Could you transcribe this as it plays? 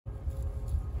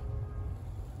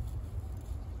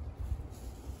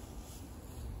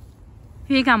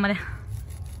你干嘛的？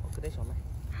我给点小麦。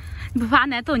你不怕俺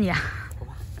奶揍你啊？不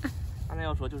怕。俺奶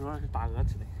要说就说是大鹅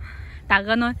吃的。大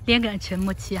鹅能连根吃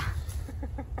没起啊？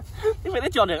你非得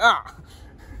较真啊？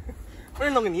不是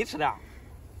弄给你吃的。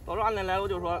到时候俺奶来了我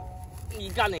就说，你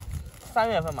干的。3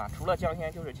月份嘛，除了酱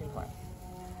鲜就是青团。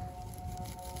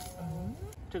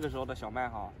这个时候的小麦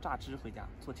哈，榨汁回家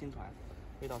做青团，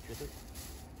味道绝对。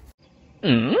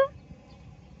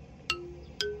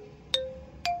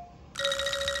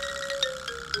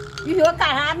你说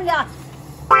干啥呢的？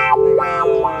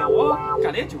我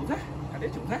干点韭菜，干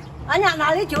点韭菜。俺家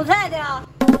哪里韭菜的？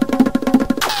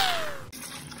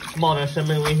冒着生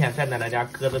命危险在奶奶家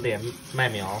割了点麦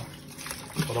苗，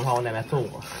我都怕我奶奶揍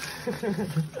我。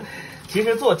其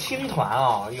实做青团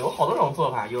啊，有好多种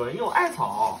做法，有人用艾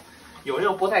草，有人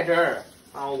用菠菜汁儿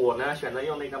啊，我呢选择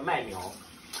用那个麦苗，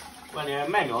我感觉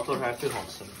麦苗做出来最好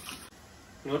吃。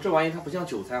你说这玩意它不像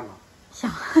韭菜吗？像，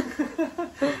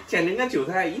简直跟韭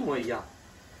菜一模一样。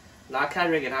拿开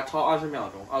水给它焯20秒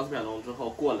钟，20秒钟之后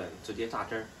过冷，直接榨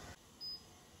汁儿。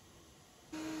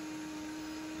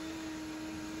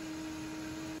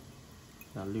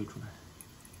要滤出来，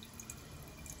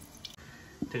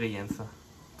这个颜色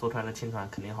做出来的青团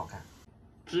肯定好看。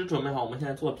汁准备好，我们现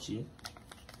在做皮。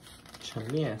盛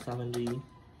面1/3，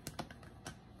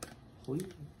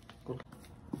够了。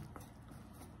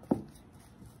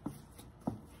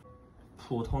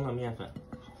普通的面粉。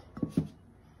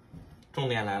重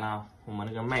点来了，我们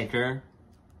那个麦汁儿。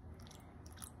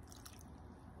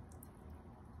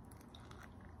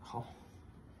好。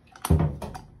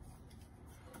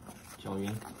搅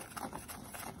匀，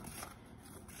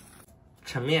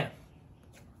盛面，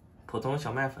普通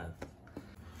小麦粉，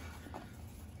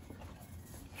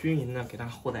均匀的给它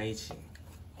和在一起，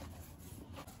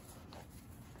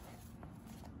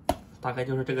大概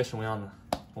就是这个熊样子。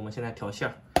我们现在调馅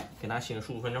儿，给它醒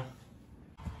15分钟。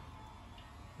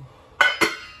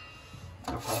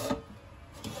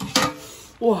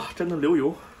哇，真的流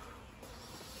油！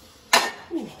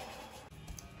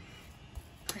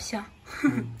好香。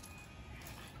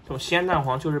这种鲜蛋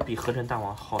黄就是比合成蛋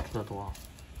黄好吃的多啊！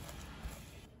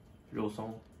肉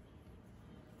松、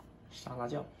沙拉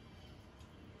酱，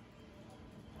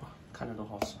哇，看着都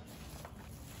好吃。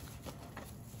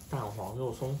蛋黄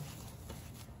肉松，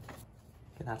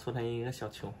给它搓成一个小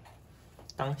球，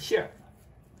当馅儿。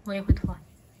我也会搓。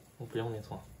我不用你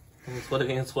搓，你搓的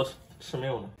给你搓吃没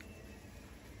有了。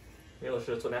没有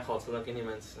事，做点好吃的给你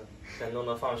们吃。等弄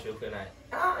到放学回来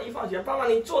啊，一放学，爸爸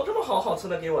你做这么好吃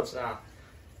的给我吃啊！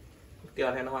第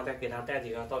2天的话，再给他带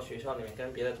几个到学校里面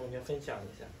跟别的同学分享一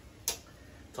下，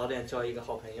早点交一个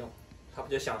好朋友，他不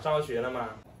就想上学了吗？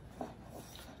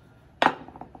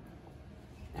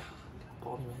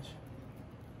包里面去。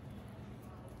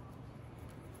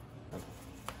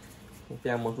我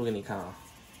变魔术给你看啊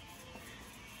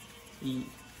！1、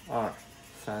2、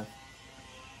3。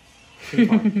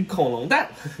恐龙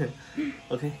蛋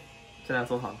，OK， 这样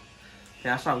做好了，等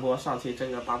下上锅上气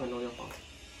蒸个8分钟就好了，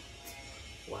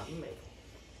完美。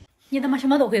你怎么什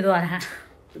么都会做的？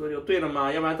这个就对了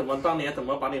嘛，要不然当年怎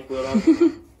么把你忽悠到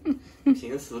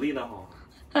凭实力的哈。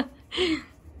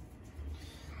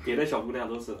别的小姑娘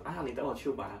都是，哎呀，你带我去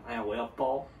玩，哎呀，我要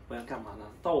包，我要干嘛呢？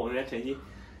到我这边成绩，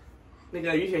那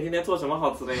个于雪今天做什么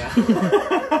好吃的呀？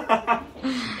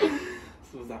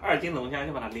是不是2斤龙虾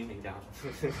就把它拎回家了？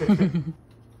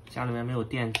家里面没有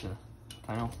垫子，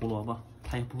咱用胡萝卜，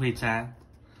它也不会粘，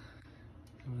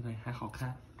对不对？还好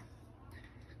看。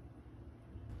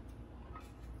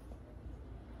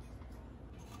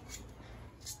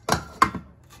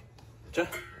蒸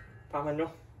8分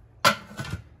钟。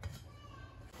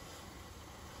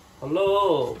好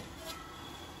喽，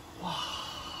哇！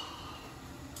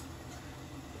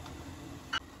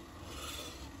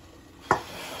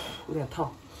有点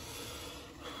烫。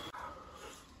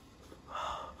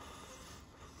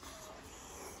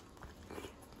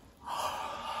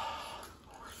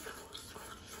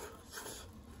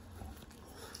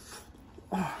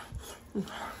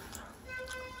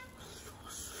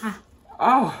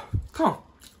烫！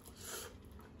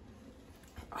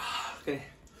给，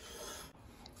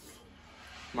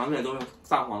满脸都是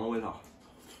蛋黄的味道。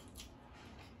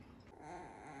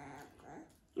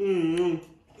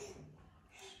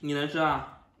你能吃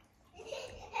啊？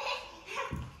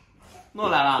诺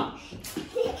来了。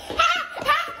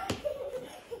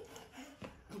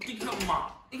你干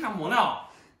嘛？你干嘛了？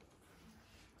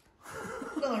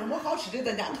弄什么好吃的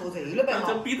在家偷贼了呗？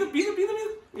这鼻子，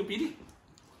有鼻涕。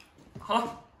好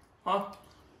了，好了。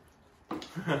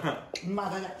你妈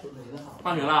在家偷贼了哈？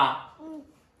放学了？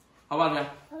好不好吃？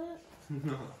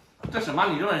这什么？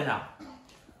你认识啊？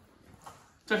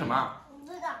这什么？不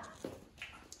知道。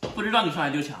不不知道你上来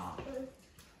就抢。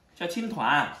小青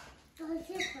团。小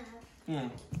青团。嗯。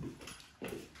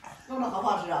弄的好不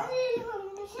好吃啊？青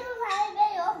团里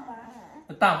面有什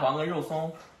么？蛋黄跟肉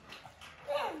松。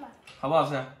对嘛？好不好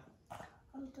吃？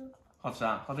好吃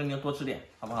啊，好吃你就多吃点，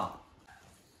好不好？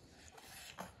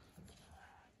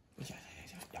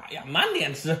呀，慢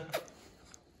点吃。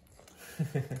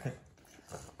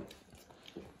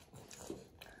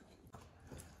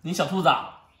你小兔子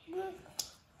啊？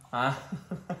啊？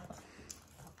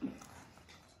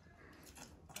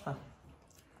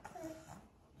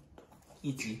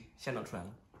一集线都出来了。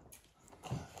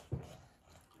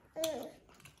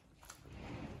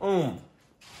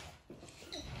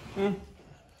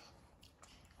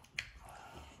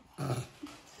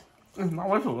拿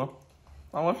我手了，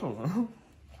拿我手了。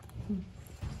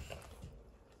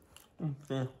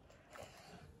对。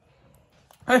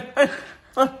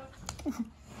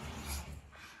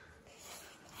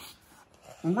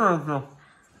你不能吃。